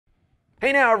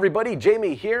Hey now everybody,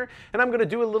 Jamie here, and I'm going to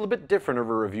do a little bit different of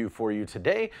a review for you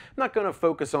today. I'm not going to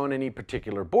focus on any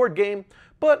particular board game,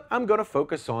 but I'm going to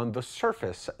focus on the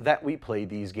surface that we play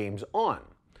these games on.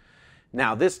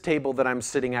 Now this table that I'm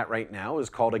sitting at right now is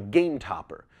called a Game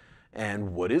Topper.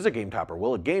 And what is a Game Topper?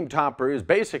 Well, a Game Topper is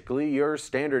basically your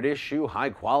standard issue, high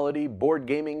quality board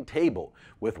gaming table,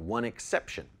 with one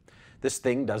exception. This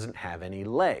thing doesn't have any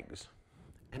legs.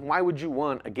 And why would you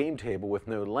want a game table with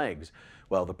no legs?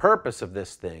 Well, the purpose of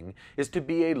this thing is to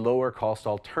be a lower cost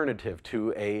alternative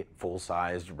to a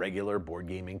full-sized regular board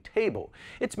gaming table.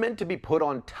 It's meant to be put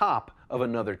on top of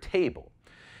another table.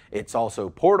 It's also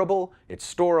portable,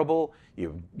 it's storable,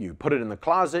 you put it in the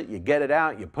closet, you get it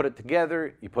out, you put it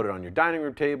together, you put it on your dining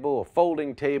room table, a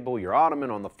folding table, your ottoman,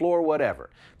 on the floor, whatever.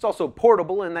 It's also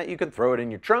portable in that you can throw it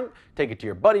in your trunk, take it to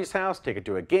your buddy's house, take it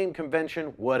to a game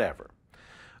convention, whatever.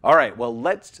 All right, well,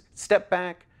 let's step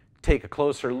back, take a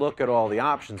closer look at all the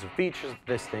options and features that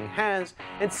this thing has,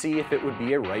 and see if it would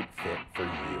be a right fit for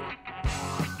you.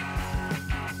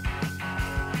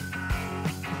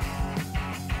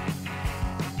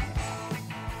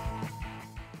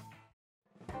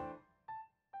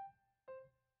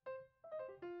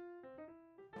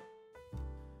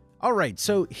 All right,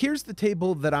 so here's the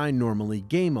table that I normally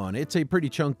game on. It's a pretty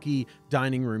chunky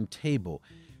dining room table.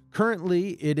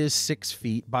 Currently, it is 6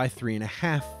 feet by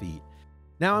 3.5 feet.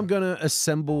 Now I'm going to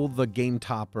assemble the Game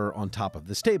Topper on top of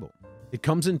this table. It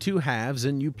comes in 2 halves,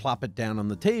 and you plop it down on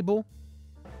the table.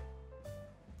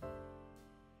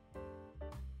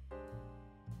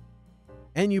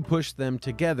 And you push them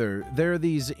together. There are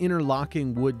these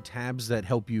interlocking wood tabs that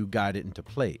help you guide it into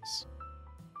place.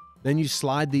 Then you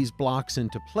slide these blocks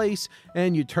into place,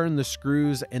 and you turn the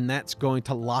screws, and that's going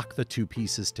to lock the 2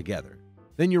 pieces together.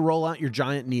 Then you roll out your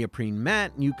giant neoprene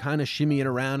mat, and you kind of shimmy it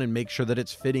around and make sure that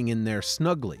it's fitting in there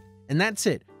snugly. And that's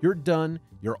it. You're done.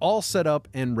 You're all set up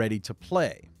and ready to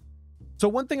play. So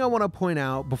one thing I want to point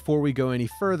out before we go any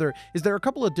further is there are a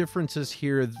couple of differences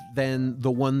here than the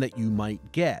one that you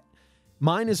might get.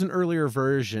 Mine is an earlier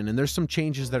version, and there's some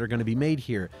changes that are going to be made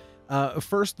here.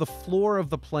 First, the floor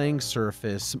of the playing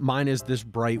surface, mine is this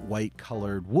bright white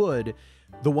colored wood.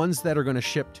 The ones that are going to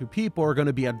ship to people are going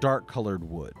to be a dark colored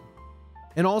wood.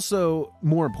 And also,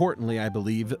 more importantly, I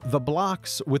believe, the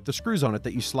blocks with the screws on it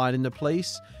that you slide into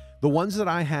place, the ones that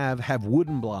I have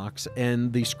wooden blocks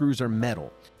and the screws are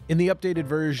metal. In the updated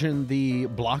version, the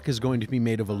block is going to be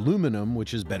made of aluminum,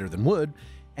 which is better than wood,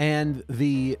 and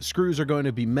the screws are going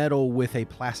to be metal with a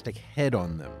plastic head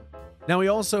on them. Now we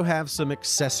also have some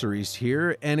accessories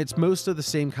here, and it's most of the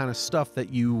same kind of stuff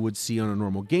that you would see on a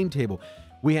normal game table.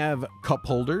 We have cup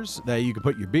holders that you can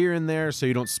put your beer in there so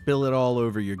you don't spill it all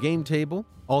over your game table.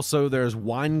 Also, there's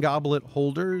wine goblet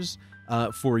holders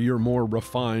for your more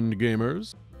refined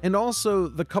gamers. And also,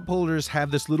 the cup holders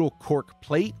have this little cork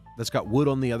plate that's got wood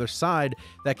on the other side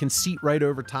that can seat right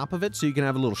over top of it, so you can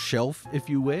have a little shelf if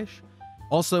you wish.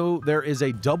 Also, there is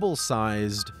a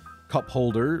double-sized cup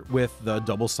holder with the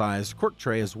double-sized cork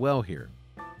tray as well here.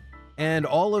 And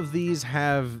all of these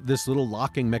have this little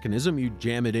locking mechanism. You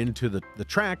jam it into the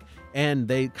track, and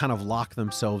they kind of lock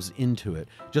themselves into it.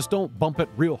 Just don't bump it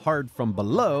real hard from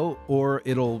below, or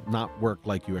it'll not work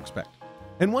like you expect.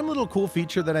 And one little cool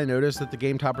feature that I noticed that the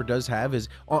Game Topper does have is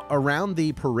around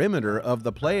the perimeter of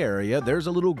the play area, there's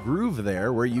a little groove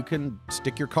there where you can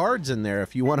stick your cards in there.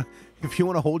 If you want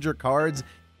to hold your cards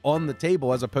on the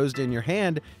table as opposed to in your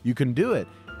hand, you can do it.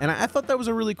 And I thought that was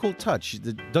a really cool touch.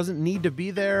 It doesn't need to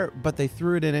be there, but they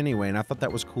threw it in anyway, and I thought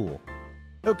that was cool.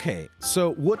 Okay,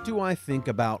 so what do I think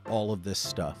about all of this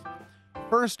stuff?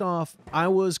 First off, I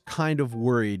was kind of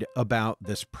worried about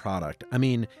this product. I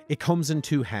mean, it comes in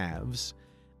 2 halves.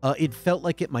 It felt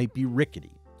like it might be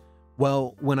rickety.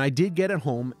 Well, when I did get it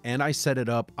home and I set it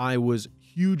up, I was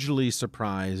hugely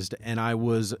surprised, and I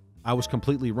was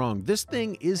completely wrong. This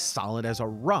thing is solid as a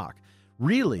rock.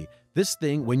 Really, this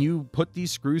thing, when you put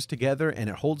these screws together and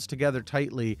it holds together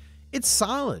tightly, it's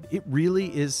solid. It really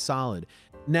is solid.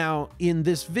 Now, in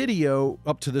this video,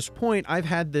 up to this point, I've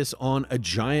had this on a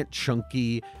giant,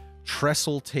 chunky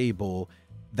trestle table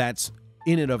that's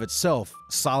in and of itself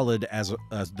solid as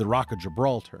the Rock of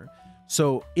Gibraltar.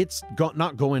 So it's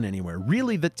not going anywhere.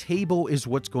 Really, the table is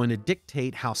what's going to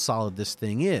dictate how solid this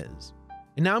thing is.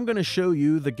 And now I'm going to show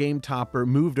you the Game Topper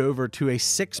moved over to a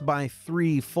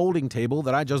 6x3 folding table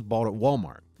that I just bought at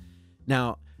Walmart.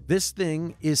 Now, this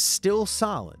thing is still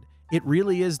solid. It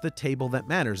really is the table that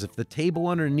matters. If the table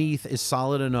underneath is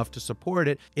solid enough to support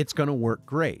it, it's going to work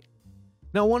great.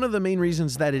 Now, one of the main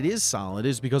reasons that it is solid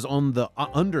is because on the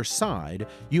underside,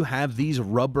 you have these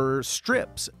rubber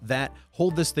strips that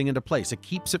hold this thing into place. It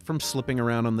keeps it from slipping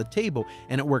around on the table,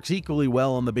 and it works equally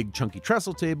well on the big chunky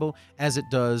trestle table as it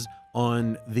does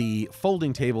on the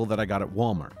folding table that I got at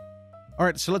Walmart. All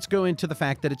right, so let's go into the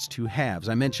fact that it's 2 halves.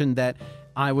 I mentioned that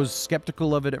I was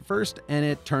skeptical of it at first, and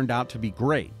it turned out to be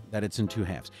great that it's in 2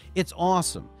 halves. It's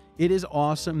awesome. It is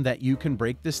awesome that you can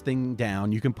break this thing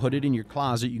down. You can put it in your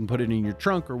closet, you can put it in your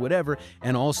trunk or whatever.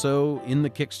 And also in the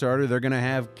Kickstarter, they're going to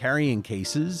have carrying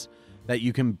cases that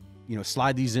you can,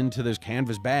 slide these into those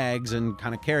canvas bags and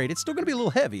kind of carry it. It's still going to be a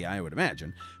little heavy, I would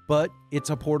imagine, but it's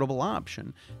a portable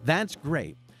option. That's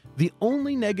great. The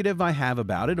only negative I have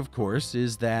about it, of course,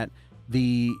 is that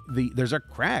there's a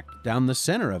crack down the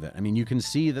center of it. I mean, you can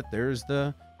see that there's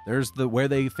the where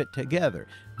they fit together.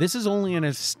 This is only an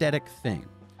aesthetic thing.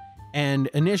 And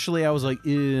initially I was like,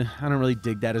 I don't really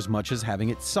dig that as much as having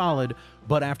it solid,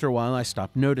 but after a while I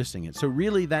stopped noticing it. So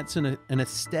really that's an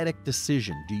aesthetic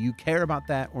decision. Do you care about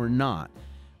that or not?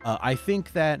 I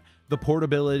think that the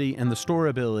portability and the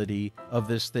storability of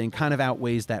this thing kind of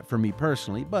outweighs that for me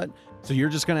personally, but so you're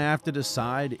just going to have to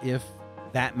decide if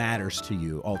that matters to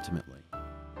you ultimately.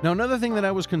 Now, another thing that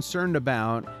I was concerned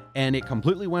about, and it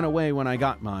completely went away when I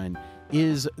got mine,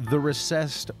 is the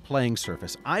recessed playing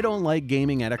surface. I don't like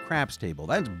gaming at a craps table.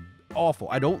 That's awful.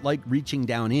 I don't like reaching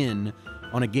down in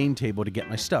on a game table to get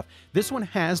my stuff. This one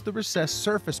has the recessed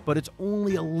surface, but it's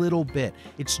only a little bit.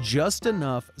 It's just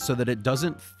enough so that it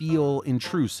doesn't feel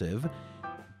intrusive,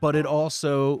 but it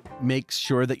also makes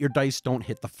sure that your dice don't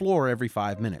hit the floor every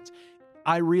 5 minutes.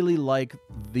 I really like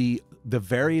the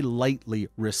very lightly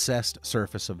recessed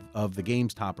surface of the Game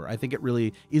Topper. I think it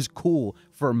really is cool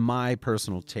for my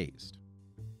personal taste.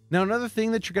 Now, another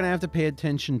thing that you're going to have to pay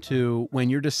attention to when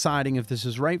you're deciding if this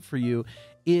is right for you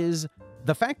is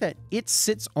the fact that it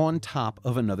sits on top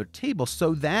of another table.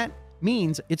 So that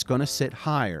means it's going to sit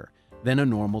higher than a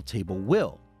normal table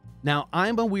will. Now,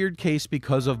 I'm a weird case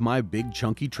because of my big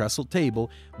chunky trestle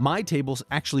table. My table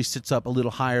actually sits up a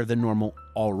little higher than normal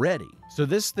already. So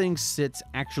this thing sits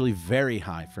actually very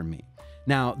high for me.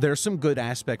 Now, there's some good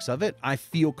aspects of it. I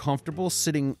feel comfortable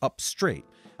sitting up straight.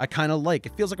 I kind of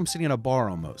it feels like I'm sitting in a bar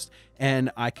almost.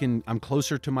 And I'm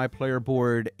closer to my player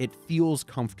board. It feels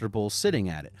comfortable sitting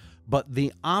at it. But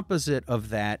the opposite of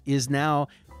that is now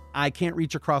I can't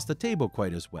reach across the table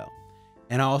quite as well.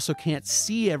 And I also can't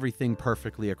see everything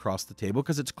perfectly across the table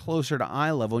because it's closer to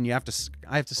eye level and I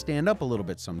have to stand up a little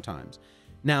bit sometimes.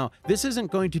 Now, this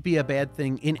isn't going to be a bad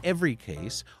thing in every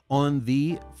case. On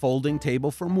the folding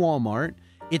table from Walmart,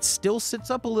 it still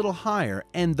sits up a little higher,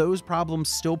 and those problems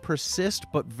still persist,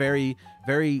 but very,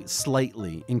 very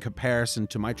slightly in comparison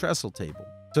to my trestle table.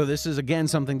 So this is, again,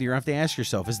 something that you have to ask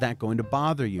yourself, is that going to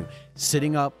bother you?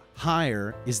 Sitting up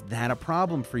higher, is that a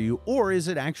problem for you, or is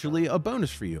it actually a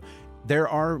bonus for you? There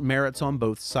are merits on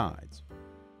both sides.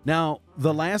 Now,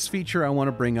 the last feature I want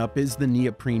to bring up is the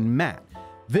neoprene mat.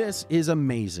 This is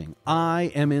amazing.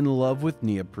 I am in love with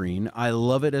neoprene. I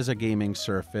love it as a gaming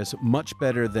surface, much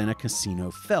better than a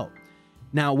casino felt.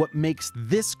 Now, what makes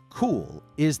this cool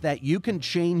is that you can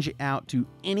change it out to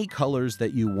any colors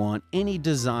that you want, any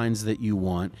designs that you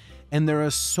want, and there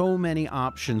are so many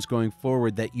options going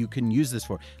forward that you can use this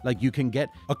for. Like, you can get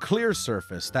a clear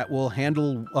surface that will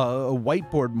handle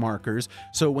whiteboard markers,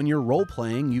 so when you're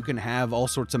role-playing, you can have all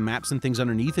sorts of maps and things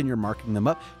underneath and you're marking them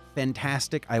up.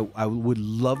 Fantastic. I would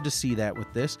love to see that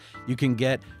with this. You can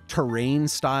get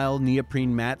terrain-style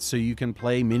neoprene mats so you can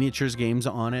play miniatures games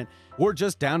on it, or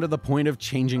just down to the point of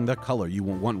changing the color. You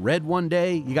want red one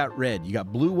day, you got red. You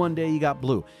got blue one day, you got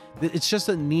blue. It's just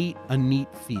a neat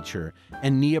feature,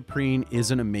 and neoprene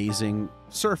is an amazing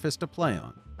surface to play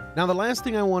on. Now, the last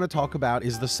thing I want to talk about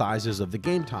is the sizes of the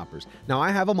Game Toppers. Now,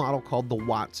 I have a model called the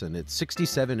Watson. It's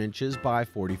 67 inches by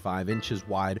 45 inches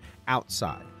wide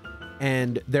outside.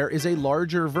 And there is a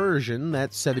larger version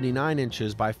that's 79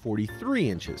 inches by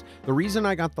 43 inches. The reason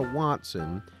I got the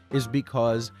Watson is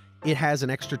because it has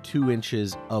an extra 2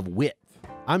 inches of width.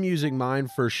 I'm using mine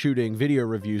for shooting video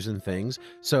reviews and things,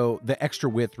 so the extra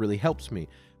width really helps me.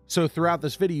 So throughout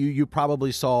this video, you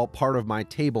probably saw part of my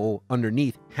table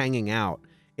underneath hanging out.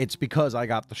 It's because I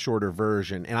got the shorter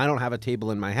version, and I don't have a table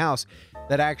in my house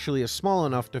that actually is small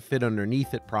enough to fit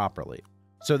underneath it properly.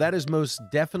 So that is most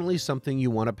definitely something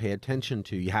you want to pay attention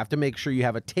to. You have to make sure you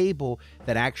have a table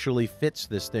that actually fits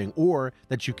this thing, or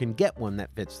that you can get one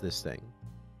that fits this thing.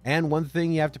 And one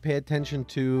thing you have to pay attention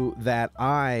to that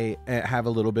I have a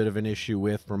little bit of an issue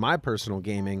with for my personal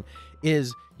gaming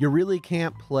is you really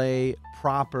can't play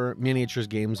proper miniatures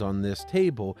games on this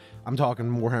table. I'm talking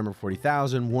Warhammer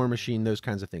 40,000, War Machine, those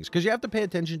kinds of things, because you have to pay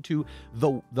attention to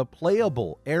the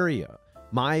playable area.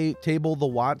 My table, the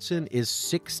Watson, is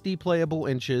 60 playable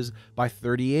inches by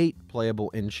 38 playable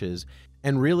inches.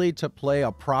 And really, to play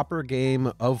a proper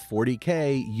game of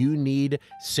 40K, you need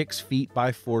 6 feet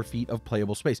by 4 feet of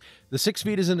playable space. The 6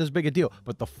 feet isn't as big a deal,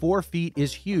 but the 4 feet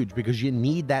is huge because you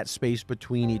need that space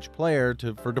between each player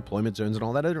for deployment zones and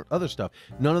all that other stuff.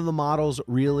 None of the models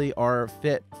really are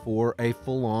fit for a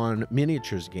full-on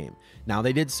miniatures game. Now,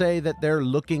 they did say that they're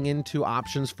looking into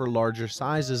options for larger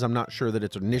sizes. I'm not sure that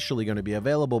it's initially going to be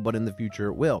available, but in the future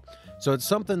it will. So it's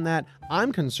something that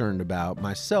I'm concerned about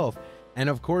myself. And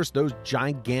of course, those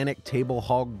gigantic table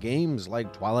hog games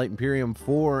like Twilight Imperium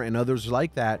 4 and others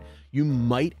like that, you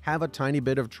might have a tiny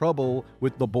bit of trouble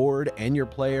with the board and your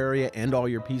play area and all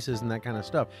your pieces and that kind of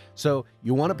stuff. So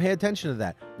you want to pay attention to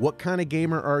that. What kind of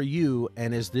gamer are you,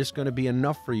 and is this going to be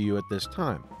enough for you at this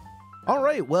time? All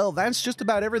right, well, that's just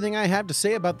about everything I have to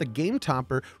say about the Game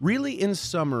Topper. Really, in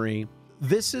summary,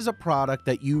 this is a product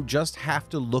that you just have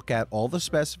to look at all the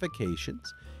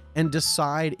specifications and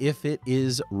decide if it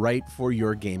is right for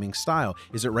your gaming style.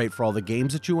 Is it right for all the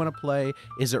games that you want to play?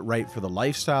 Is it right for the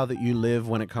lifestyle that you live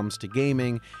when it comes to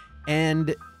gaming?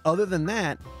 And other than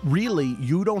that, really,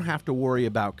 you don't have to worry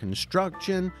about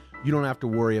construction. You don't have to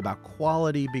worry about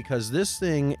quality, because this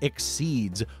thing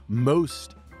exceeds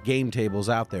most game tables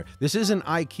out there. This isn't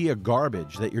IKEA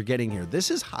garbage that you're getting here. This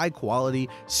is high quality,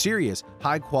 serious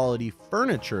high quality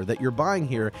furniture that you're buying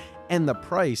here. And the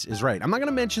price is right. I'm not going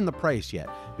to mention the price yet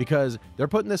because they're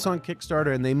putting this on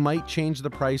Kickstarter and they might change the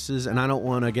prices, and I don't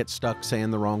want to get stuck saying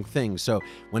the wrong thing. So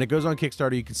when it goes on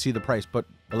Kickstarter, you can see the price. But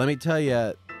let me tell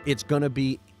you, it's going to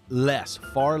be less,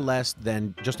 far less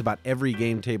than just about every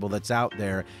game table that's out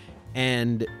there.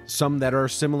 And some that are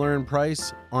similar in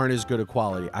price aren't as good a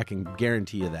quality. I can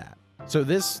guarantee you that. So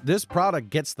this product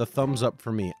gets the thumbs up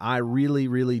for me. I really,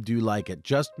 really do like it.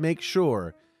 Just make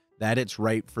sure that it's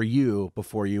right for you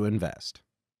before you invest.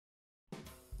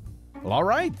 Well, all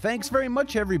right. Thanks very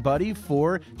much, everybody,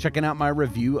 for checking out my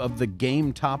review of the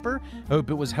Game Topper. I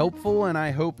hope it was helpful, and I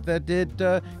hope that it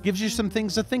gives you some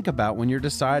things to think about when you're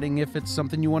deciding if it's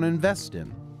something you want to invest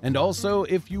in. And also,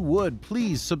 if you would,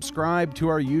 please subscribe to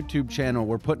our YouTube channel.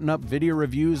 We're putting up video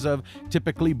reviews of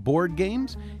typically board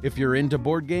games. If you're into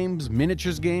board games,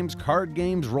 miniatures games, card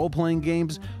games, role-playing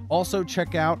games, also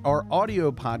check out our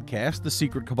audio podcast, the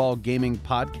Secret Cabal Gaming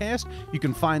Podcast. You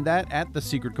can find that at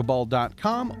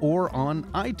thesecretcabal.com or on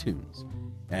iTunes.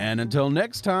 And until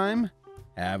next time,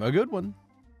 have a good one.